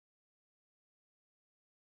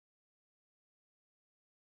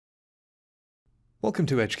Welcome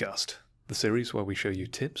to EDGEcast, the series where we show you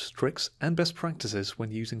tips, tricks, and best practices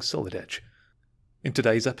when using Solid Edge. In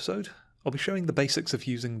today's episode, I'll be showing the basics of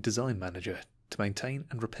using Design Manager to maintain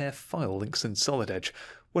and repair file links in Solid Edge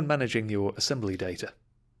when managing your assembly data.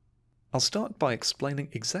 I'll start by explaining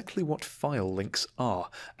exactly what file links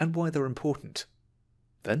are and why they're important.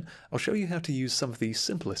 Then, I'll show you how to use some of the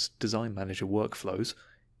simplest Design Manager workflows,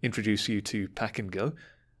 introduce you to Pack and Go,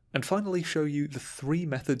 and finally show you the 3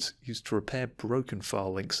 methods used to repair broken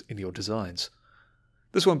file links in your designs.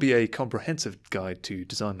 This won't be a comprehensive guide to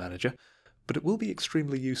Design Manager, but it will be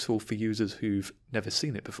extremely useful for users who've never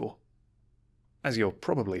seen it before. As you're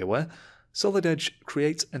probably aware, Solid Edge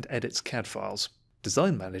creates and edits CAD files.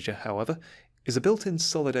 Design Manager, however, is a built-in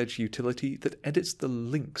Solid Edge utility that edits the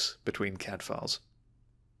links between CAD files.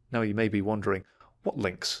 Now you may be wondering, what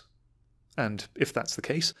links? And if that's the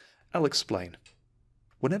case, I'll explain.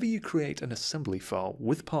 Whenever you create an assembly file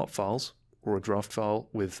with part files, or a draft file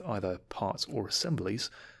with either parts or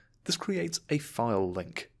assemblies, this creates a file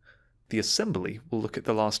link. The assembly will look at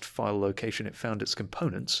the last file location it found its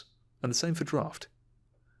components, and the same for draft.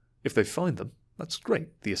 If they find them, that's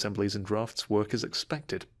great, the assemblies and drafts work as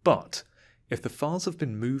expected, but if the files have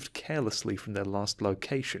been moved carelessly from their last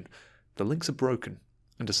location, the links are broken,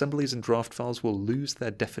 and assemblies and draft files will lose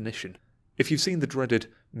their definition. If you've seen the dreaded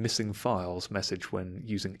missing files message when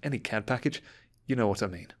using any CAD package, you know what I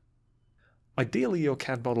mean. Ideally, your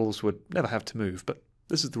CAD models would never have to move, but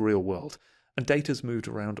this is the real world, and data's moved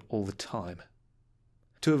around all the time.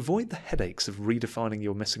 To avoid the headaches of redefining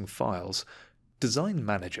your missing files, Design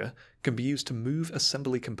Manager can be used to move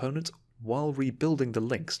assembly components while rebuilding the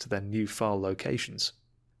links to their new file locations.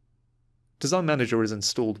 Design Manager is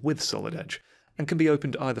installed with Solid Edge, and can be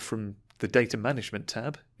opened either from the Data Management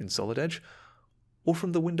tab in Solid Edge, or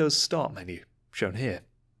from the Windows Start menu, shown here.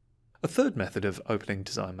 A third method of opening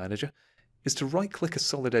Design Manager is to right-click a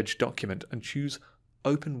Solid Edge document and choose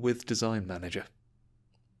Open with Design Manager.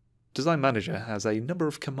 Design Manager has a number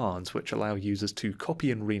of commands which allow users to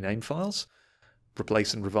copy and rename files,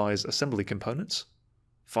 replace and revise assembly components,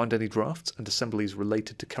 find any drafts and assemblies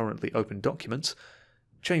related to currently open documents,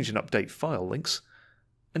 change and update file links,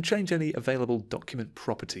 and change any available document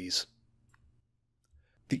properties.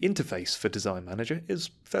 The interface for Design Manager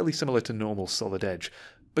is fairly similar to normal Solid Edge,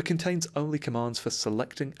 but contains only commands for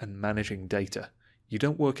selecting and managing data. You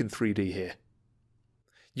don't work in 3D here.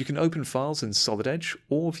 You can open files in Solid Edge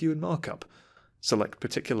or view in markup, select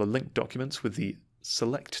particular linked documents with the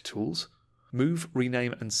Select tools, move,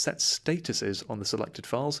 rename and set statuses on the selected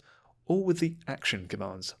files, or with the Action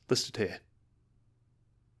commands listed here.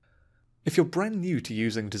 If you're brand new to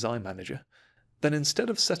using Design Manager, then instead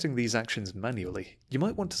of setting these actions manually, you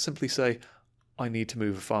might want to simply say, I need to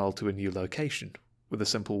move a file to a new location, with a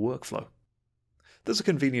simple workflow. There's a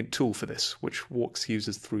convenient tool for this, which walks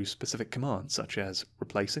users through specific commands such as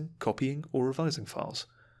replacing, copying, or revising files.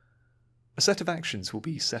 A set of actions will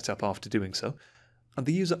be set up after doing so, and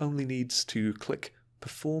the user only needs to click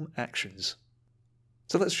Perform Actions.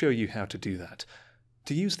 So let's show you how to do that.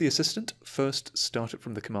 To use the assistant, first start it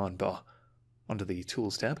from the command bar, under the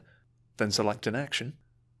Tools tab, then select an action,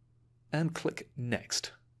 and click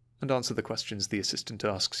Next, and answer the questions the assistant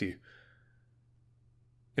asks you.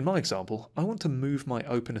 In my example, I want to move my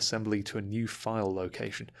open assembly to a new file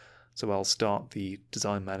location, so I'll start the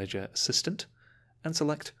Design Manager assistant, and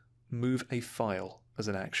select Move a File as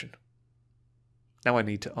an action. Now I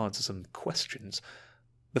need to answer some questions.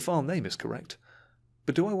 The file name is correct,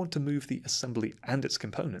 but do I want to move the assembly and its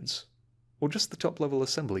components, or just the top-level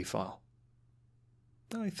assembly file?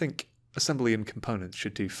 I think assembly and components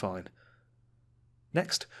should do fine.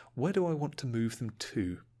 Next, where do I want to move them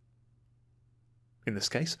to? In this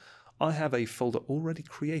case, I have a folder already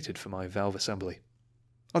created for my valve assembly.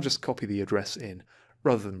 I'll just copy the address in,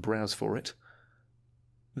 rather than browse for it,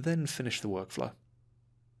 then finish the workflow.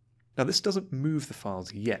 Now this doesn't move the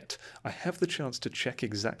files yet. I have the chance to check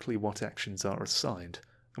exactly what actions are assigned,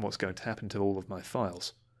 and what's going to happen to all of my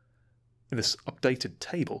files. In this updated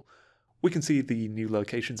table, we can see the new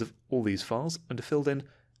locations of all these files and a filled-in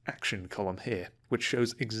Action column here, which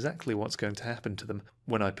shows exactly what's going to happen to them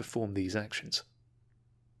when I perform these actions.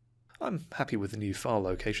 I'm happy with the new file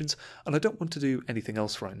locations, and I don't want to do anything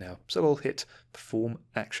else right now, so I'll hit Perform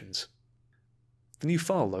Actions. The new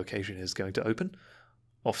file location is going to open.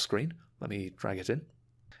 Off-screen, let me drag it in,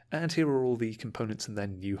 and here are all the components in their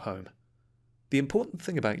new home. The important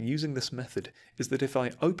thing about using this method is that if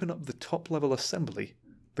I open up the top-level assembly,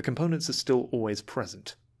 the components are still always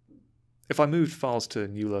present. If I moved files to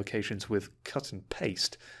new locations with cut and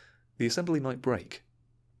paste, the assembly might break.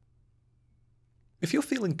 If you're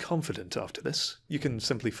feeling confident after this, you can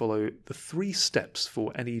simply follow the 3 steps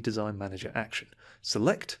for any Design Manager action.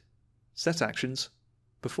 Select, set actions,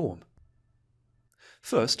 perform.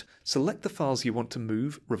 First, select the files you want to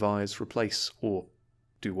move, revise, replace, or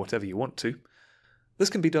do whatever you want to.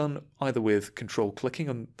 This can be done either with control-clicking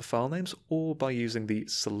on the file names or by using the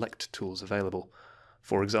select tools available.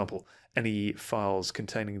 For example, any files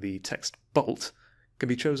containing the text bolt can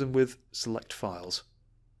be chosen with Select Files.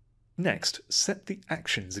 Next, set the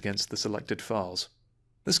actions against the selected files.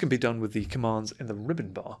 This can be done with the commands in the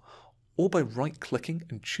ribbon bar, or by right-clicking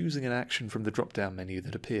and choosing an action from the drop-down menu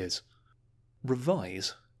that appears.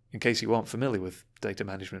 Revise, in case you aren't familiar with data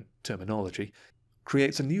management terminology,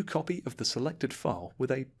 creates a new copy of the selected file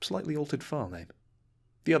with a slightly altered file name.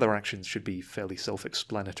 The other actions should be fairly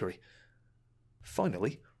self-explanatory.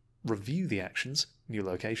 Finally, review the actions, new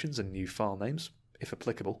locations and new file names, if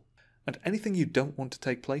applicable, and anything you don't want to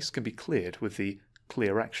take place can be cleared with the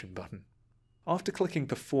Clear Action button. After clicking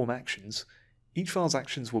Perform Actions, each file's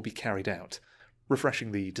actions will be carried out,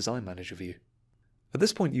 refreshing the Design Manager view. At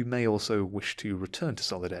this point you may also wish to return to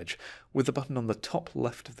Solid Edge with the button on the top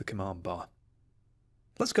left of the command bar.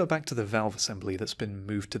 Let's go back to the valve assembly that's been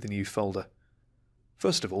moved to the new folder.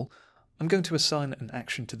 First of all, I'm going to assign an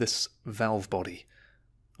action to this valve body.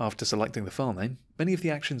 After selecting the file name, many of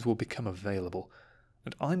the actions will become available,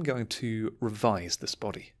 and I'm going to revise this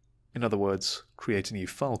body. In other words, create a new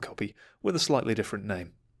file copy with a slightly different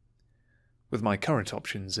name. With my current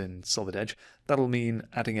options in Solid Edge, that'll mean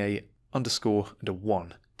adding a underscore and a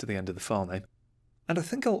 1 to the end of the file name. And I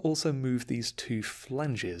think I'll also move these 2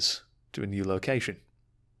 flanges to a new location.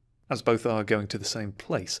 As both are going to the same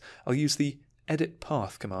place, I'll use the Edit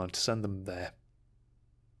Path command to send them there.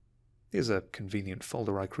 Here's a convenient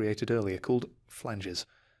folder I created earlier called Flanges.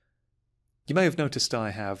 You may have noticed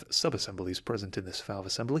I have sub-assemblies present in this valve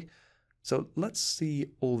assembly, so let's see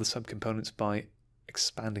all the subcomponents by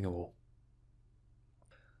expanding all.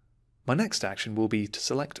 My next action will be to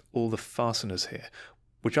select all the fasteners here,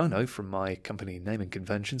 which I know from my company naming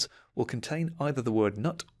conventions will contain either the word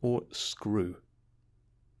nut or screw.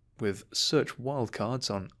 With search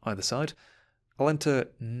wildcards on either side, I'll enter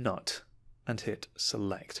nut and hit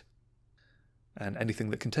select. And anything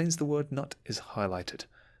that contains the word nut is highlighted.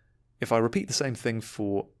 If I repeat the same thing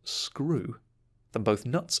for screw, then both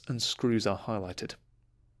nuts and screws are highlighted.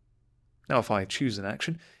 Now if I choose an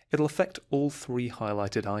action, it'll affect all 3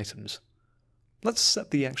 highlighted items. Let's set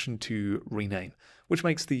the action to rename, which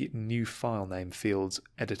makes the new file name fields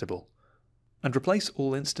editable, and replace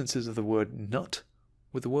all instances of the word nut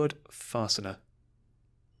with the word fastener.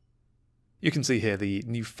 You can see here the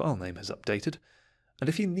new file name has updated, and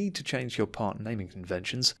if you need to change your part naming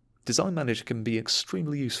conventions, Design Manager can be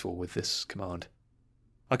extremely useful with this command.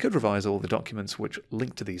 I could revise all the documents which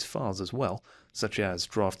link to these files as well, such as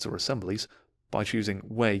drafts or assemblies, by choosing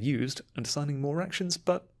Where Used and assigning more actions,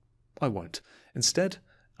 but I won't. Instead,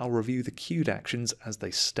 I'll review the queued actions as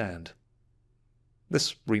they stand.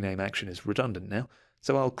 This rename action is redundant now,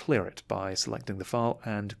 so I'll clear it by selecting the file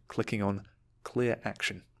and clicking on Clear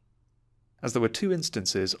Action. As there were 2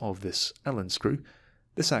 instances of this Allen screw,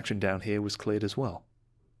 this action down here was cleared as well.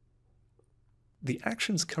 The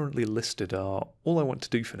actions currently listed are all I want to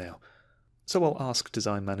do for now, so I'll ask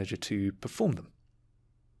Design Manager to perform them.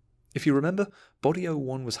 If you remember, Body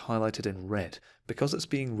 01 was highlighted in red because it's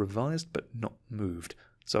being revised but not moved,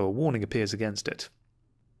 so a warning appears against it.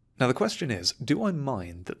 Now the question is, do I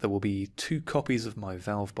mind that there will be 2 copies of my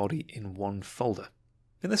valve body in one folder?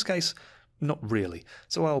 In this case, not really,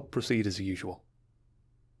 so I'll proceed as usual.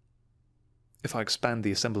 If I expand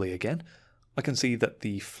the assembly again, I can see that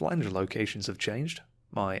the flange locations have changed,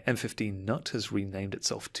 my M15 nut has renamed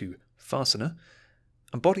itself to fastener,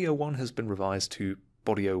 and Body 01 has been revised to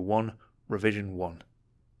Body 01 Revision 1.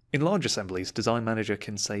 In large assemblies, Design Manager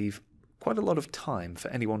can save quite a lot of time for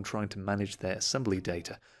anyone trying to manage their assembly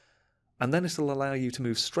data, and then it'll allow you to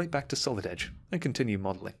move straight back to Solid Edge and continue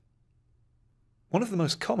modeling. One of the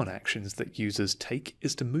most common actions that users take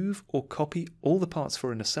is to move or copy all the parts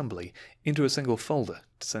for an assembly into a single folder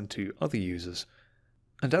to send to other users,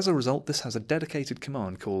 and as a result this has a dedicated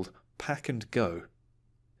command called Pack and Go.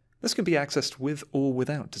 This can be accessed with or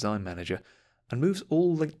without Design Manager, and moves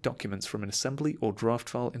all linked documents from an assembly or draft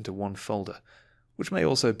file into one folder, which may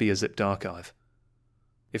also be a zipped archive.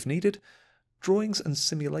 If needed, drawings and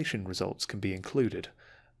simulation results can be included,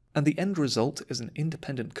 and the end result is an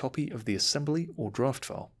independent copy of the assembly or draft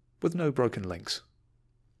file, with no broken links.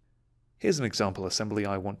 Here's an example assembly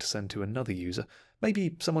I want to send to another user,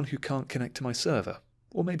 maybe someone who can't connect to my server,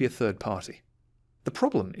 or maybe a third party. The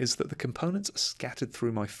problem is that the components are scattered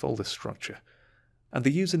through my folder structure, and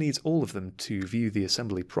the user needs all of them to view the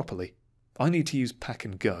assembly properly. I need to use pack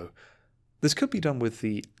and go. This could be done with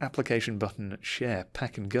the application button share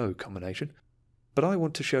pack and go combination, but I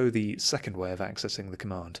want to show the second way of accessing the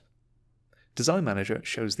command. Design Manager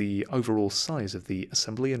shows the overall size of the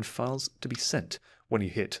assembly and files to be sent when you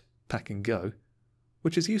hit pack and go,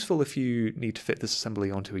 which is useful if you need to fit this assembly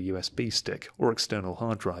onto a USB stick or external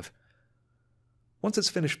hard drive. Once it's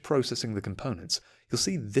finished processing the components, you'll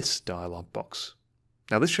see this dialog box.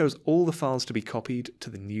 Now this shows all the files to be copied to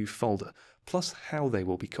the new folder, plus how they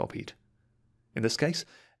will be copied. In this case,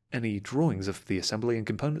 any drawings of the assembly and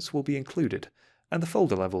components will be included, and the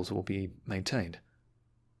folder levels will be maintained.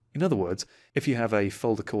 In other words, if you have a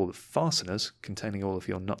folder called Fasteners containing all of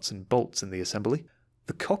your nuts and bolts in the assembly,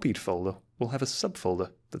 the copied folder will have a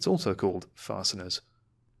subfolder that's also called Fasteners.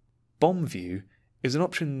 Bomb View is an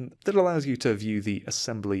option that allows you to view the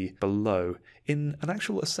assembly below in an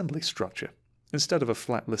actual assembly structure, instead of a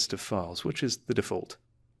flat list of files, which is the default.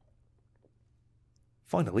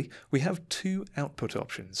 Finally, we have two output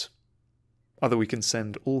options. Either we can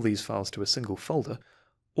send all these files to a single folder,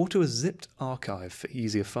 or to a zipped archive for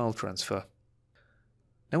easier file transfer.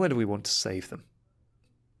 Now where do we want to save them?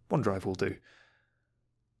 OneDrive will do.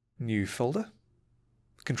 New folder.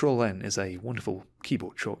 Control-N is a wonderful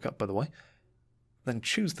keyboard shortcut, by the way. Then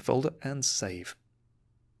choose the folder and save.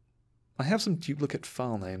 I have some duplicate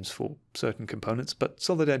file names for certain components, but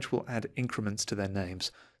Solid Edge will add increments to their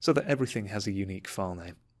names so that everything has a unique file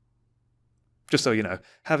name. Just so you know,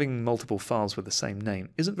 having multiple files with the same name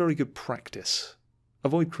isn't very good practice.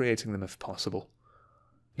 Avoid creating them if possible.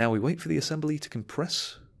 Now we wait for the assembly to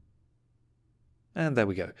compress. And there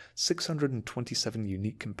we go, 627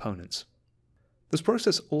 unique components. This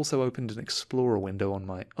process also opened an Explorer window on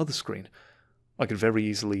my other screen. I could very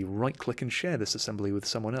easily right-click and share this assembly with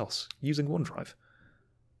someone else, using OneDrive.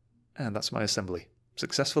 And that's my assembly,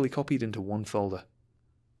 successfully copied into one folder.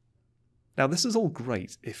 Now this is all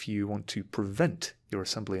great if you want to prevent your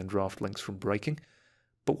assembly and draft links from breaking,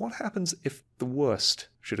 but what happens if the worst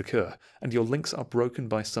should occur, and your links are broken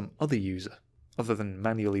by some other user, other than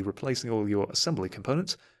manually replacing all your assembly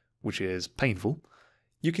components, which is painful?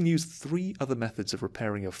 You can use 3 other methods of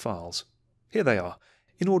repairing your files. Here they are,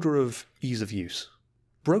 in order of ease of use.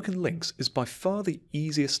 Broken links is by far the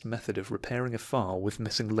easiest method of repairing a file with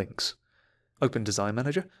missing links. Open Design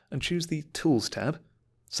Manager and choose the Tools tab,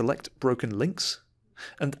 select Broken Links,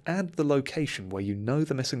 and add the location where you know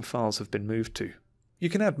the missing files have been moved to. You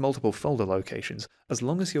can add multiple folder locations as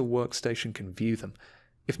long as your workstation can view them.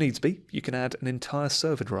 If needs be, you can add an entire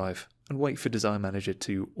server drive and wait for Design Manager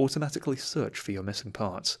to automatically search for your missing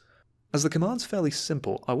parts. As the command's fairly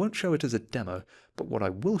simple, I won't show it as a demo, but what I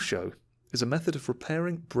will show is a method of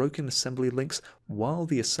repairing broken assembly links while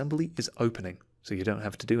the assembly is opening, so you don't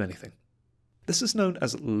have to do anything. This is known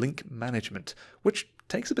as link management, which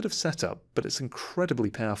takes a bit of setup, but it's incredibly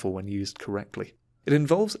powerful when used correctly. It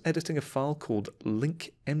involves editing a file called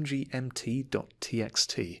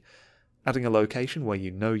linkmgmt.txt, adding a location where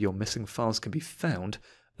you know your missing files can be found,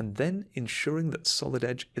 and then ensuring that Solid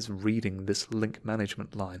Edge is reading this link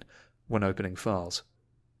management line when opening files.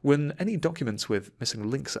 When any documents with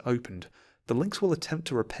missing links are opened, the links will attempt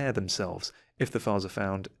to repair themselves if the files are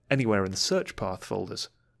found anywhere in the search path folders.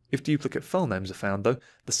 If duplicate file names are found, though,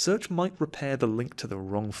 the search might repair the link to the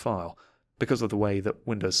wrong file, because of the way that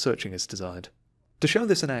Windows searching is designed. To show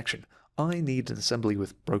this in action, I need an assembly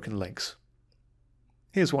with broken links.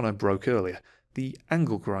 Here's one I broke earlier, the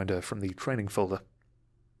angle grinder from the training folder.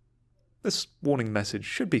 This warning message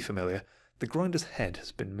should be familiar. The grinder's head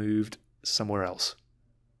has been moved somewhere else.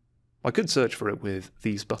 I could search for it with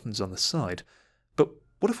these buttons on the side, but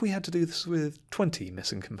what if we had to do this with 20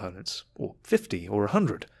 missing components, or 50, or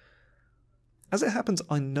 100? As it happens,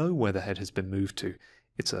 I know where the head has been moved to.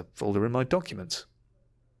 It's a folder in my documents.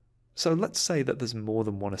 So let's say that there's more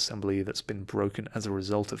than one assembly that's been broken as a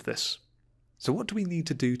result of this. So what do we need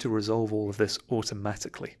to do to resolve all of this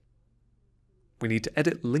automatically? We need to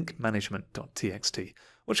edit linkmanagement.txt,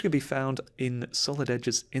 which can be found in Solid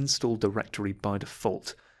Edge's install directory by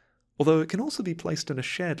default, although it can also be placed in a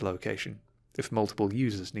shared location if multiple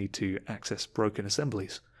users need to access broken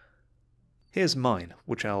assemblies. Here's mine,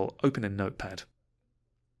 which I'll open in Notepad.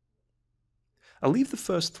 I'll leave the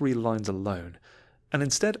first 3 lines alone, and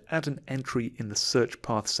instead add an entry in the search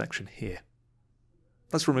path section here.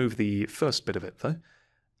 Let's remove the first bit of it though,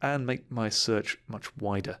 and make my search much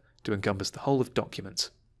wider to encompass the whole of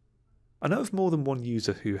documents. I know of more than one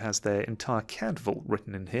user who has their entire CAD vault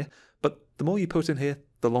written in here, but the more you put in here,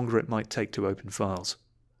 the longer it might take to open files.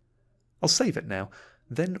 I'll save it now,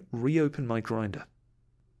 then reopen my grinder.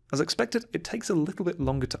 As expected, it takes a little bit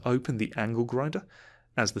longer to open the angle grinder,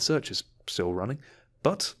 as the search is still running,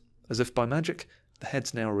 but, as if by magic, the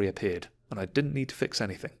heads now reappeared, and I didn't need to fix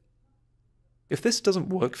anything. If this doesn't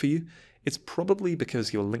work for you, it's probably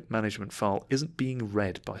because your link management file isn't being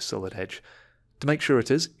read by Solid Edge. To make sure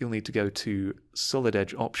it is, you'll need to go to Solid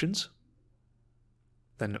Edge Options,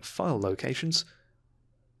 then File Locations,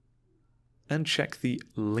 and check the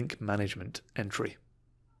Link Management entry.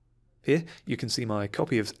 Here, you can see my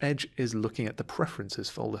copy of Edge is looking at the Preferences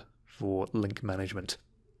folder for link management.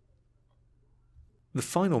 The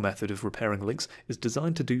final method of repairing links is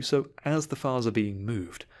designed to do so as the files are being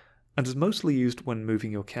moved, and is mostly used when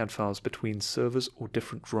moving your CAD files between servers or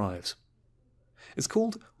different drives. It's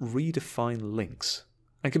called Redefine Links,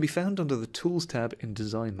 and can be found under the Tools tab in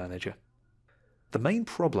Design Manager. The main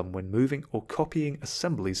problem when moving or copying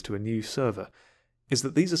assemblies to a new server is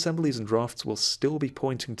that these assemblies and drafts will still be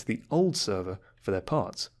pointing to the old server for their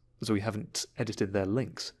parts, as we haven't edited their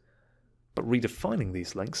links. But redefining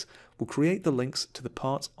these links will create the links to the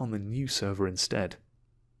parts on the new server instead.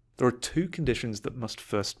 There are two conditions that must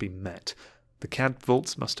first be met. The CAD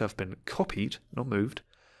vaults must have been copied, not moved,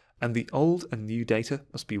 and the old and new data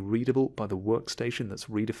must be readable by the workstation that's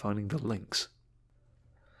redefining the links.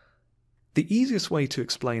 The easiest way to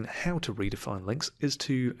explain how to redefine links is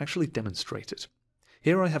to actually demonstrate it.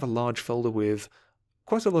 Here I have a large folder with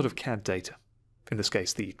quite a lot of CAD data. In this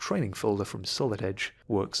case, the training folder from Solid Edge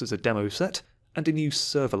works as a demo set, and a new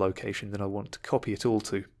server location that I want to copy it all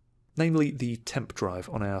to, namely the temp drive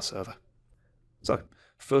on our server. So,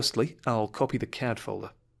 firstly, I'll copy the CAD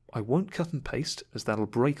folder. I won't cut and paste, as that'll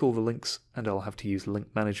break all the links and I'll have to use link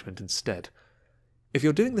management instead. If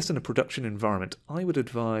you're doing this in a production environment, I would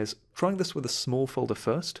advise trying this with a small folder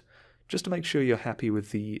first, just to make sure you're happy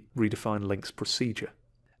with the Redefine Links procedure.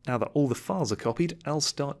 Now that all the files are copied, I'll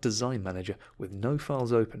start Design Manager with no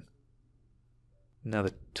files open. Now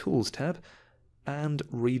the Tools tab, and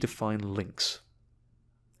Redefine Links.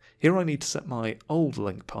 Here I need to set my old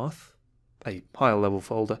link path, a higher level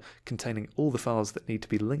folder containing all the files that need to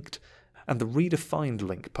be linked, and the redefined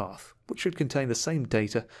link path, which should contain the same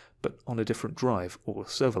data but on a different drive or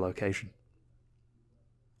server location.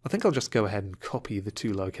 I think I'll just go ahead and copy the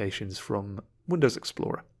two locations from Windows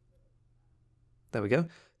Explorer. There we go.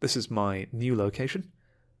 This is my new location,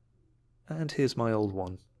 and here's my old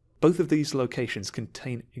one. Both of these locations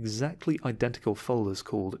contain exactly identical folders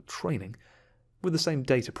called Training, with the same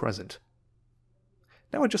data present.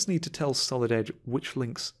 Now I just need to tell Solid Edge which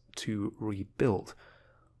links to rebuild.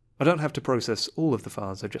 I don't have to process all of the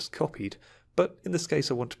files I just copied, but in this case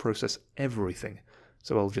I want to process everything,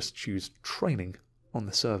 so I'll just choose Training on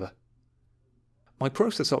the server. My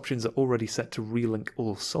process options are already set to relink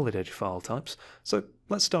all Solid Edge file types, so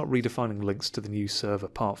let's start redefining links to the new server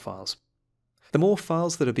part files. The more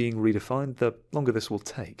files that are being redefined, the longer this will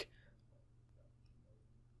take.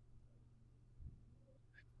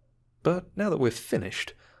 But now that we're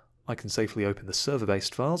finished, I can safely open the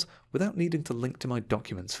server-based files without needing to link to my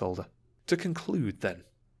Documents folder. To conclude then,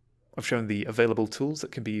 I've shown the available tools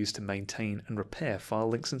that can be used to maintain and repair file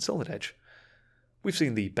links in Solid Edge. We've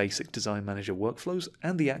seen the basic Design Manager workflows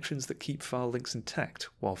and the actions that keep file links intact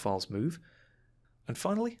while files move. And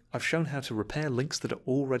finally, I've shown how to repair links that are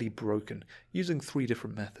already broken using 3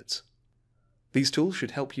 different methods. These tools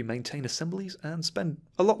should help you maintain assemblies and spend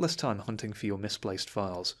a lot less time hunting for your misplaced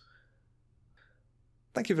files.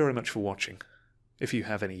 Thank you very much for watching. If you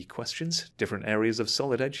have any questions, different areas of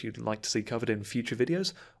Solid Edge you'd like to see covered in future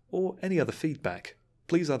videos, or any other feedback,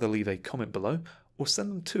 please either leave a comment below or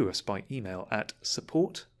send them to us by email at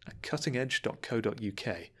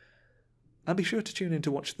support@cuttingedge.co.uk. And be sure to tune in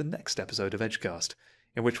to watch the next episode of EDGEcast,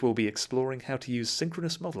 in which we'll be exploring how to use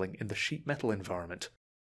synchronous modelling in the sheet metal environment.